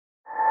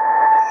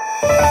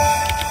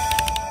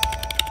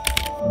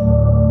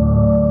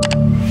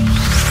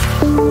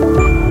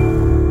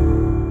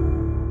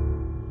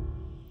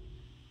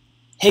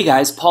Hey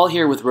guys, Paul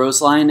here with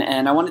Roseline,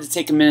 and I wanted to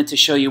take a minute to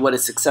show you what a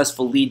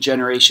successful lead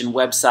generation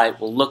website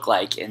will look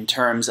like in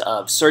terms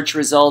of search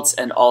results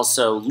and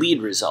also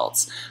lead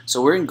results. So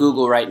we're in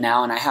Google right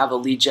now, and I have a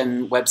lead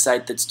gen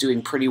website that's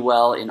doing pretty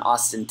well in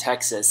Austin,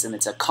 Texas, and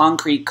it's a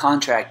concrete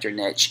contractor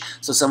niche.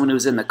 So someone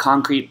who's in the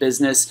concrete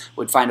business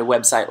would find a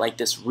website like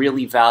this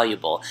really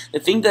valuable. The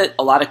thing that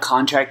a lot of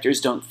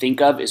contractors don't think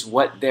of is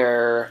what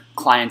their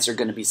clients are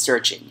going to be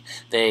searching.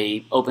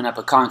 They open up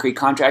a concrete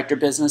contractor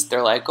business,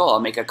 they're like, oh, I'll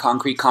make a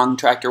concrete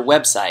contractor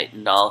website,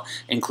 and I'll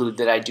include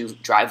that I do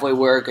driveway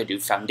work, I do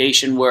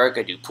foundation work,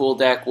 I do pool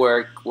deck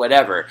work,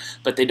 whatever.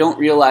 But they don't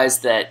realize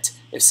that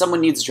if someone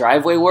needs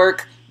driveway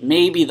work,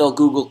 maybe they'll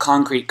Google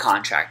concrete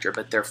contractor,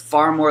 but they're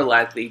far more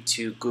likely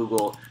to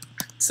Google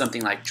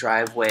something like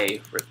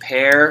driveway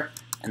repair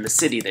and the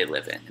city they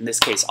live in this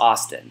case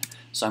Austin.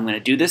 So I'm going to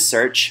do this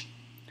search.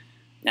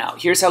 Now,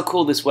 here's how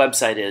cool this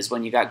website is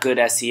when you got good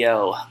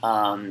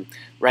SEO.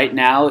 Right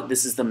now,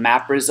 this is the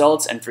map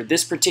results, and for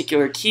this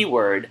particular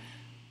keyword,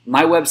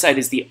 my website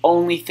is the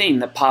only thing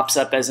that pops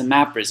up as a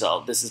map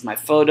result. This is my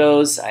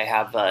photos. I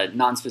have a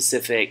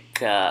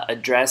non-specific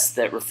address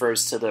that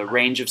refers to the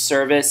range of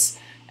service,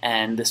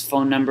 and this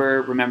phone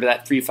number, remember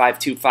that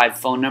 3525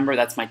 phone number?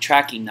 That's my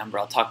tracking number.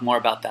 I'll talk more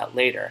about that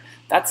later.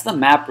 That's the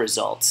map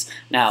results.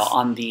 Now,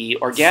 on the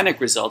organic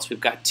results, we've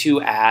got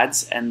 2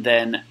 ads, and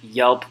then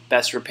Yelp,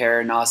 Best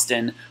Repair in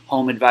Austin,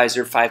 Home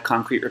Advisor, 5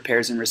 concrete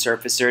repairs and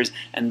resurfacers,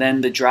 and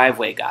then the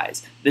driveway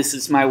guys. This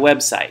is my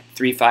website,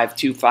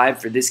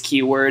 3525 for this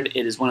keyword.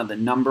 It is one of the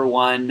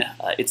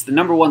it's the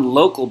number one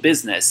local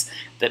business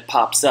that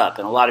pops up,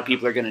 and a lot of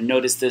people are going to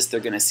notice this. They're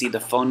going to see the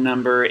phone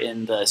number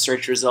in the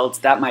search results.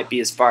 That might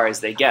be as far as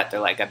they get. They're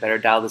like, I better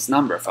dial this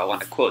number if I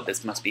want to quote.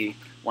 This must be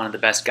one of the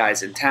best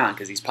guys in town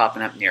because he's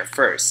popping up near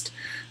first.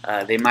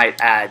 They might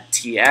add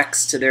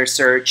TX to their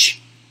search.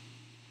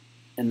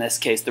 In this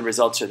case, the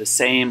results are the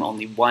same,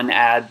 only 1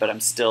 ad, but I'm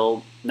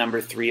still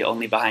number 3,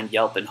 only behind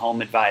Yelp and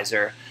Home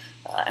Advisor,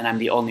 and I'm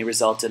the only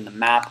result in the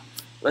map.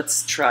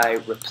 Let's try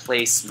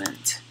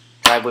replacement,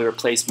 driveway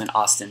replacement,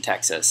 Austin,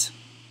 Texas.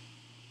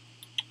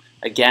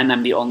 Again,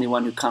 I'm the only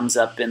one who comes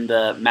up in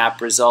the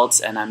map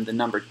results, and I'm the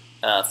number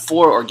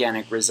 4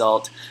 organic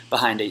result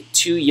behind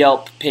 2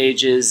 Yelp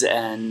pages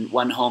and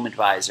 1 Home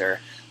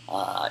Advisor.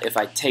 If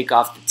I take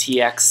off the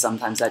TX,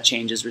 sometimes that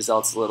changes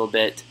results a little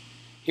bit.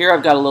 Here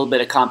I've got a little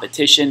bit of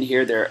competition.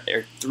 Here there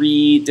are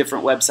 3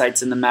 different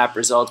websites in the map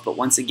results, but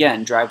once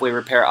again, Driveway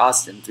Repair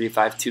Austin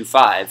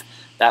 3525,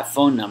 that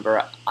phone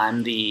number,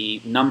 I'm the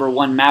number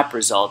 1 map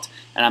result,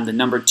 and I'm the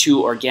number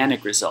 2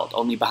 organic result,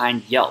 only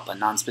behind Yelp, a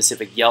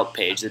non-specific Yelp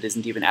page that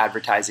isn't even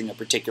advertising a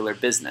particular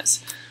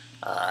business.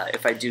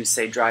 If I do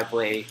say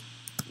driveway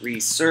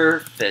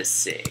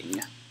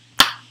resurfacing,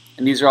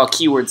 and these are all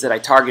keywords that I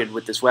targeted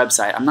with this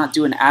website. I'm not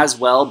doing as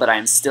well, but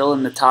I'm still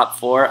in the top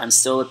 4. I'm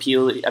still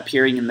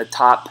appearing in the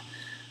top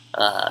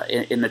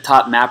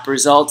map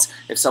results.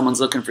 If someone's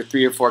looking for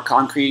 3 or 4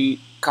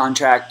 concrete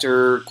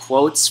contractor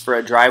quotes for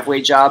a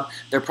driveway job,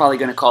 they're probably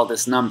going to call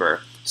this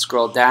number.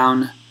 Scroll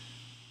down.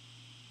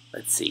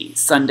 Let's see,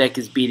 Sundeck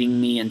is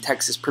beating me, and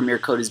Texas Premier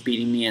Code is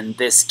beating me in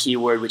this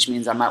keyword, which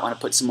means I might want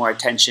to put some more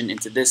attention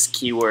into this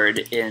keyword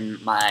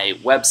in my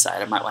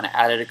website. I might want to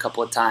add it a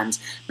couple of times,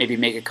 maybe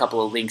make a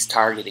couple of links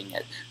targeting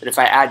it. But if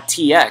I add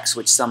TX,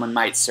 which someone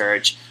might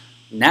search,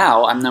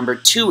 now I'm number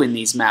 2 in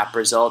these map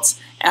results,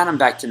 and I'm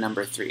back to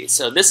number 3.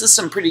 So this is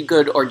some pretty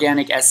good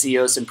organic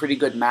SEO, some pretty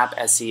good map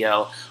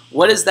SEO.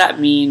 What does that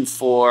mean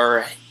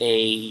from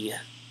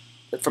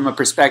a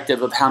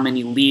perspective of how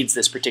many leads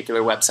this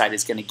particular website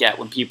is going to get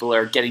when people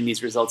are getting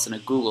these results in a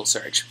Google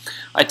search?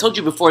 I told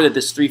you before that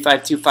this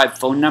 3525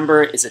 phone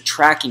number is a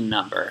tracking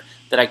number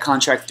that I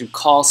contract through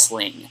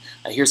CallSling.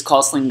 Here's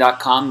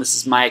callsling.com. This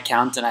is my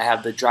account, and I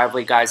have the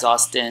Driveway Guys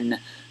Austin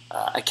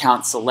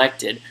account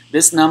selected.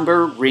 This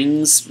number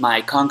rings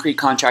my concrete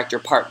contractor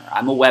partner.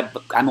 I'm a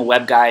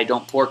web guy. I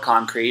don't pour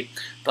concrete,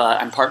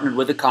 but I'm partnered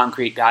with a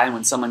concrete guy, and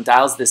when someone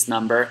dials this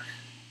number,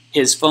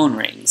 his phone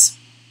rings.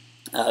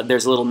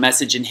 There's a little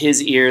message in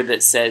his ear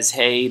that says,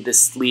 hey,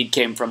 this lead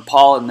came from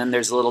Paul, and then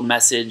there's a little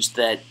message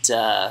that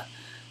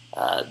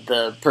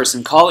the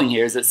person calling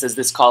here that says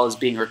this call is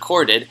being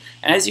recorded.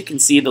 And as you can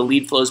see, the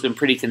lead flow has been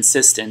pretty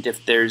consistent.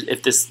 If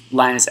this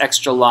line is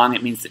extra long,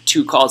 it means that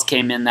 2 calls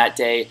came in that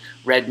day.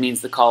 Red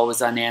means the call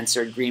was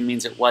unanswered. Green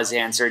means it was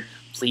answered.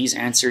 Please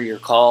answer your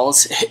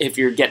calls. If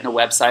you're getting a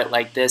website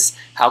like this,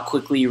 how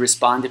quickly you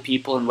respond to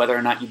people and whether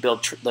or not you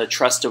build the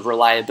trust of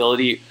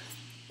reliability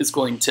is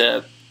going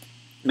to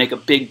make a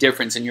big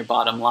difference in your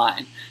bottom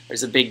line.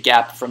 There's a big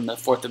gap from the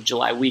 4th of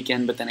July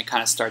weekend, but then it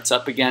kind of starts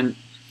up again.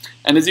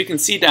 And as you can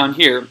see down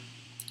here,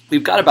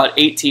 we've got about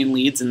 18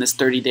 leads in this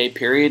 30-day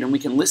period, and we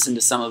can listen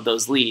to some of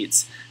those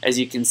leads. As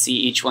you can see,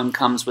 each one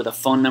comes with a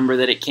phone number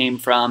that it came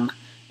from,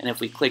 and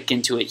if we click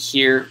into it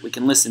here, we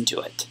can listen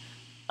to it.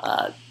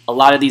 A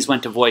lot of these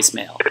went to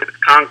voicemail. It's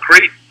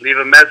concrete. Leave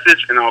a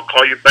message, and I'll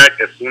call you back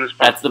as soon as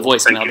possible. That's the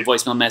voicemail. The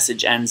voicemail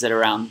message ends at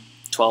around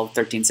 12,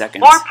 13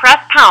 seconds. Or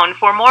press pound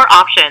for more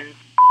options.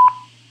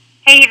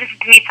 Hey, this is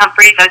Denise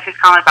Humphreys. I was just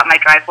calling about my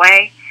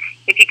driveway.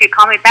 If you could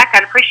call me back,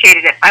 I'd appreciate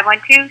it at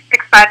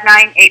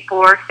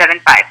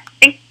 512-659-8475.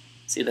 Thank you.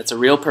 See, that's a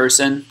real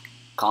person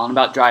calling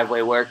about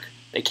driveway work.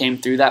 They came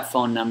through that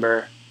phone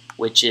number,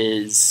 which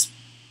is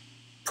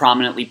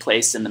prominently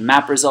placed in the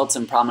map results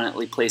and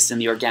prominently placed in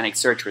the organic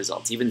search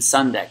results. Even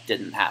Sundeck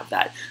didn't have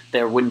that.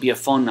 There wouldn't be a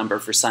phone number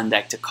for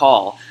Sundeck to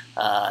call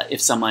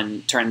if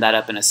someone turned that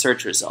up in a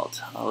search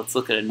result. Let's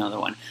look at another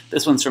one.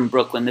 This one's from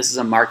Brooklyn. This is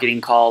a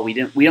marketing call. We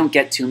don't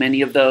get too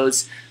many of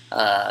those.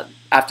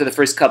 After the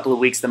first couple of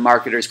weeks, the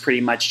marketers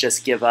pretty much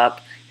just give up.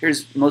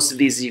 Here's most of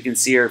these, as you can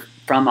see, are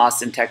from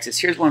Austin, Texas.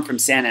 Here's one from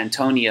San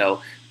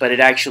Antonio, but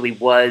it actually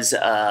was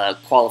a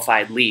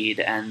qualified lead,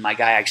 and my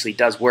guy actually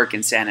does work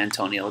in San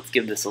Antonio. Let's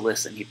give this a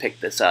listen. He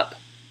picked this up.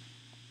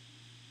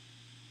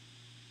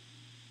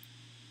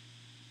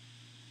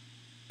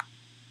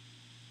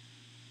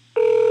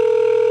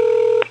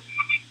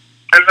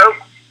 Hello?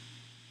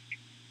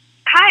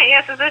 Hi,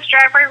 yes, is this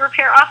Driveway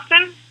Repair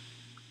Austin?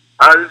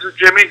 This is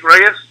Jimmy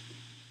Reyes.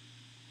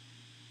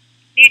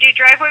 Do you do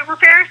driveway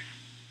repairs?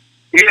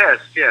 Yes,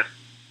 yes.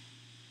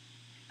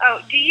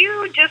 Oh, do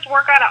you just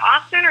work out of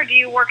Austin, or do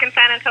you work in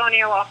San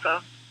Antonio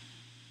also?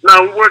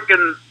 No, we're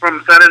working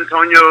from San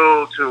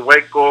Antonio to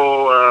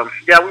Waco.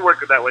 Yeah, we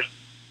work it that way.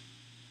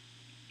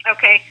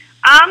 Okay.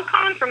 I'm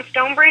calling from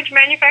Stonebridge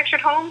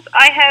Manufactured Homes.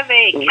 I have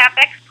a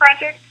CapEx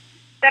project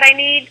that I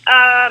need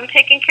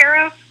taken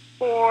care of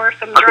for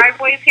some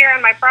driveways here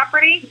on my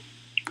property.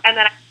 And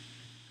then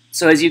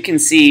So as you can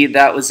see,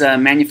 that was a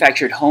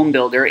manufactured home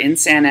builder in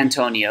San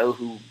Antonio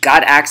who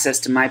got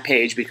access to my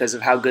page because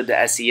of how good the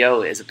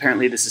SEO is.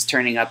 Apparently this is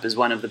turning up as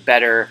one of the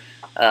better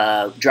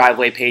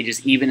driveway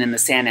pages even in the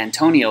San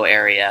Antonio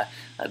area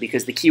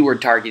because the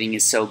keyword targeting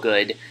is so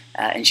good.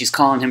 And she's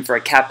calling him for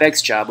a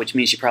CapEx job, which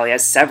means she probably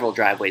has several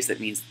driveways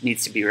that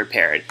needs to be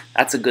repaired.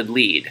 That's a good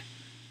lead.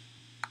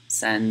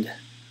 Send.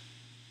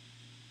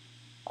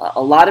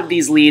 A lot of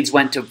these leads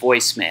went to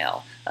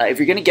voicemail. If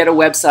you're going to get a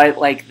website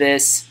like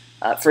this,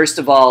 first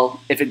of all,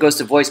 if it goes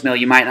to voicemail,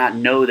 you might not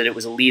know that it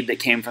was a lead that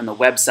came from the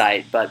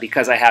website, but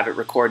because I have it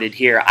recorded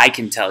here, I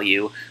can tell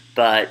you.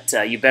 But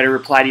you better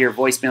reply to your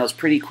voicemails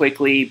pretty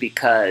quickly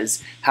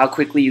because how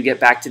quickly you get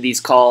back to these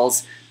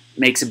calls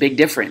makes a big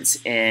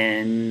difference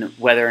in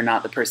whether or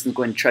not the person's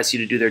going to trust you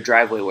to do their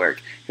driveway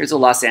work. Here's a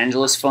Los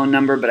Angeles phone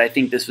number, but I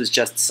think this was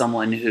just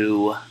someone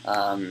who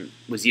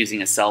was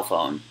using a cell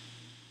phone.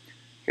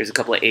 Here's a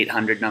couple of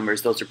 800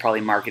 numbers. Those are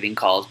probably marketing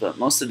calls, but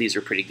most of these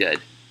are pretty good.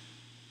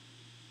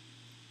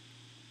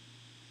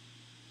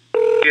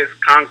 It's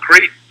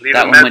concrete. Leave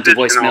That a one went to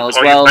message, and voicemail I'll as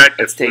call you well. back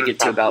Let's as soon take as it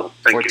to possible. about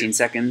Thank 14 you.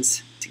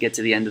 seconds to get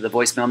to the end of the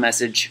voicemail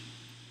message.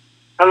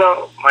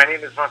 Hello, my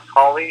name is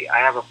Macaulay. I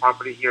have a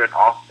property here in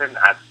Austin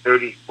at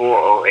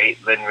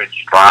 3408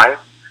 Linridge Drive.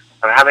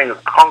 I'm having a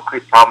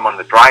concrete problem on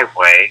the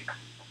driveway,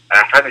 and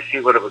I'm trying to see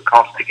what it would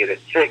cost to get it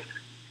fixed.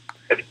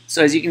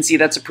 So as you can see,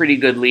 that's a pretty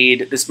good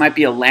lead. This might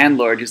be a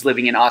landlord who's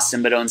living in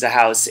Austin but owns a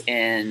house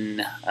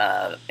in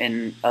a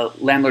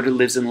landlord who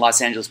lives in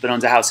Los Angeles but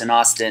owns a house in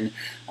Austin.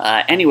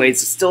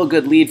 Anyways, it's still a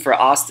good lead for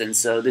Austin.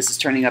 So this is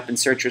turning up in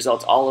search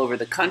results all over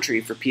the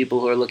country for people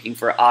who are looking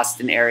for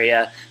Austin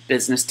area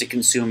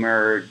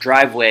business-to-consumer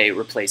driveway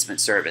replacement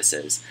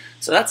services.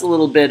 So that's a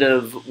little bit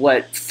of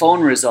what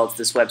phone results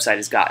this website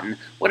has gotten.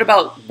 What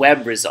about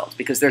web results?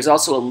 Because there's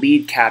also a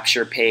lead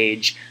capture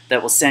page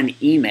that will send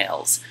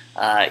emails.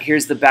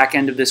 Here's the back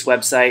end of this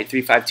website,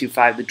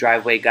 3525 The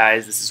Driveway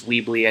Guys. This is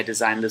Weebly. I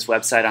designed this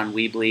website on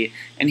Weebly.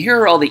 And here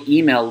are all the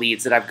email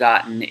leads that I've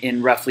gotten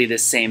in roughly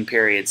this same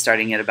period,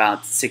 starting at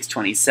about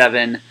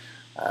 627.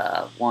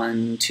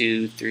 1,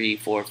 2, 3,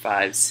 4,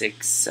 5,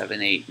 6,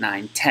 7, 8,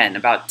 9, 10.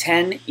 About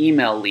 10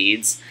 email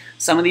leads.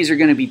 Some of these are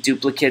going to be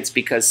duplicates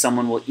because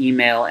someone will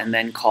email and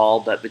then call,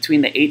 but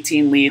between the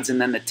 18 leads and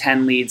then the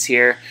 10 leads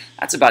here,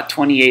 that's about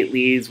 28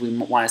 leads. We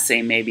want to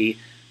say maybe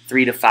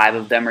 3 to 5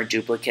 of them are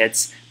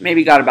duplicates.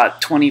 Maybe got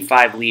about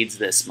 25 leads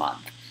this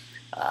month.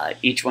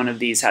 Each one of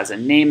these has a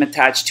name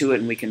attached to it,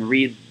 and we can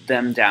read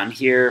them down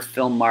here.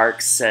 Phil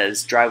Marks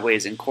says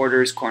driveways and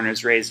quarters,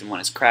 corners raised and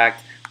one is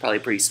cracked. Probably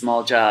a pretty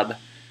small job.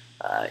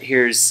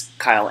 Here's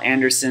Kyle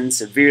Anderson,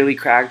 severely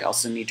cracked.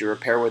 Also need to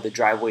repair where the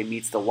driveway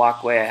meets the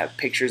walkway. I have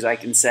pictures I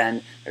can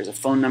send. There's a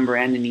phone number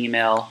and an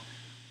email.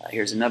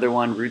 Here's another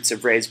one, roots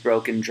have raised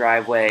broken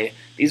driveway.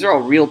 These are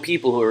all real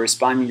people who are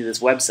responding to this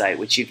website,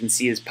 which you can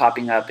see is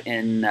popping up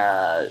in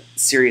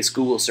serious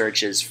Google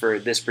searches for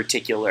this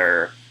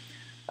particular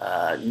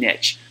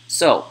niche.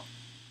 So,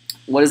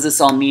 what does this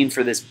all mean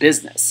for this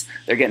business?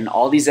 They're getting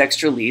all these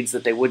extra leads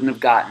that they wouldn't have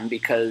gotten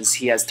because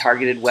he has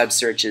targeted web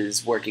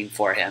searches working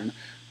for him.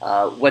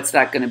 What's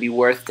that going to be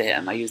worth to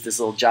him? I use this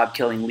little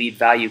job-killing lead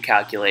value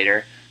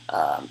calculator.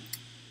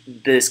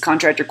 This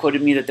contractor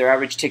quoted me that their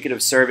average ticket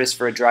of service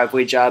for a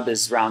driveway job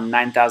is around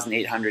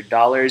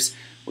 $9,800.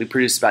 We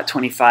produced about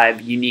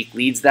 25 unique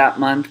leads that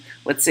month.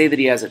 Let's say that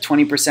he has a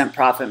 20%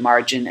 profit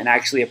margin and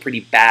actually a pretty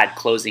bad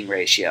closing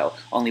ratio.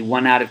 Only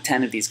 1 out of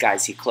 10 of these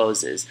guys he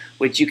closes,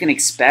 which you can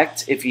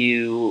expect if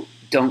you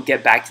don't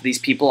get back to these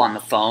people on the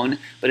phone.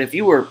 But if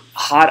you were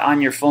hot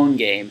on your phone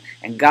game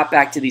and got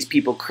back to these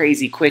people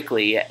crazy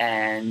quickly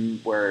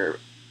and were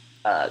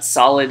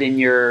solid in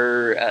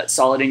your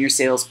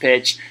sales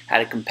pitch,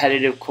 had a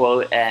competitive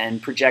quote,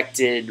 and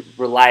projected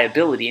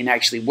reliability, and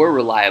actually were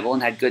reliable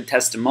and had good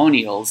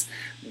testimonials,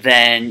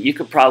 then you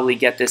could probably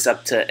get this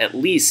up to at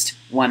least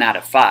 1 out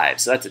of 5.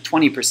 So that's a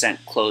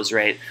 20% close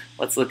rate.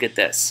 Let's look at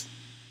this.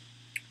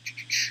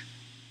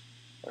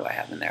 What do I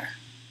have in there?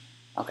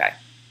 Okay.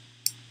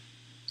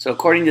 So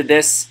according to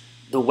this,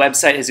 the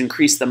website has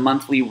increased the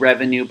monthly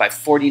revenue by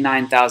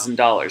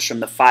 $49,000 from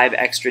the 5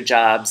 extra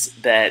jobs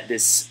that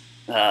this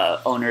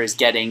owner is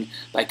getting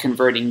by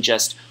converting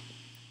just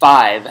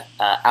 5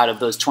 out of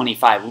those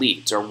 25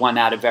 leads, or 1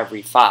 out of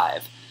every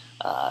 5.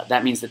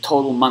 That means the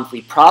total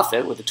monthly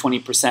profit with a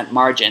 20%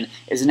 margin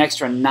is an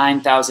extra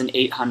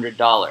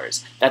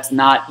 $9,800. That's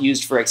not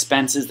used for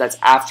expenses, that's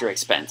after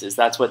expenses.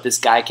 That's what this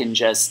guy can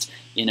just,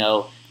 you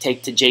know,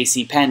 take to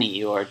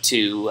JCPenney or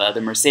to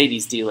the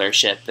Mercedes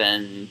dealership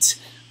and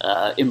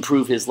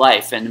improve his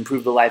life and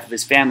improve the life of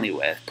his family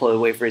with, pull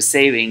away for his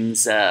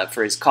savings,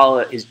 for his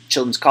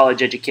children's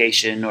college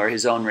education, or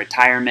his own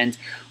retirement,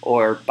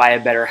 or buy a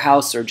better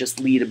house, or just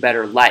lead a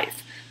better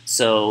life.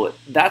 So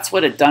that's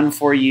what a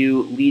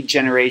done-for-you lead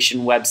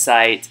generation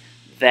website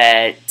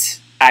that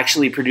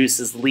actually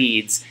produces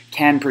leads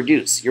can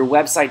produce. Your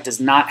website does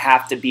not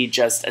have to be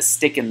just a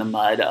stick in the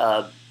mud,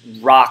 a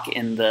rock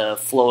in the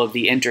flow of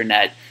the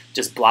internet,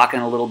 just blocking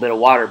a little bit of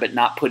water but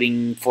not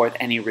putting forth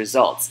any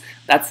results.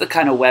 That's the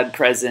kind of web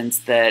presence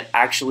that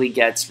actually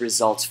gets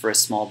results for a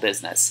small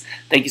business.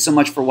 Thank you so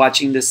much for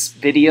watching this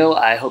video.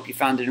 I hope you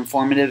found it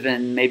informative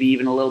and maybe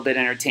even a little bit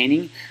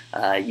entertaining.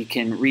 You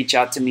can reach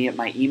out to me at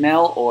my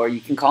email, or you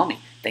can call me.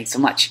 Thanks so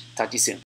much. Talk to you soon.